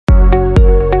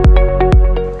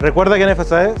Recuerda que en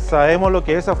FCAB sabemos lo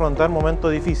que es afrontar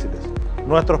momentos difíciles.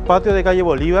 Nuestros patios de calle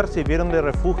Bolívar sirvieron de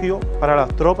refugio para las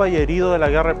tropas y heridos de la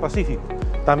Guerra del Pacífico.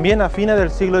 También a fines del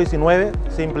siglo XIX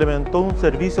se implementó un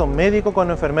servicio médico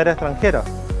con enfermeras extranjeras,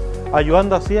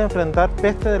 ayudando así a enfrentar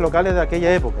pestes de locales de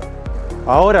aquella época.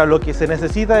 Ahora lo que se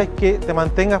necesita es que te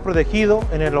mantengas protegido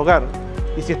en el hogar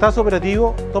y si estás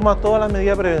operativo, toma todas las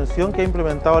medidas de prevención que ha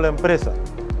implementado la empresa,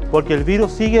 porque el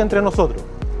virus sigue entre nosotros.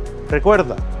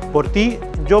 Recuerda, por ti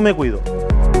yo me cuido.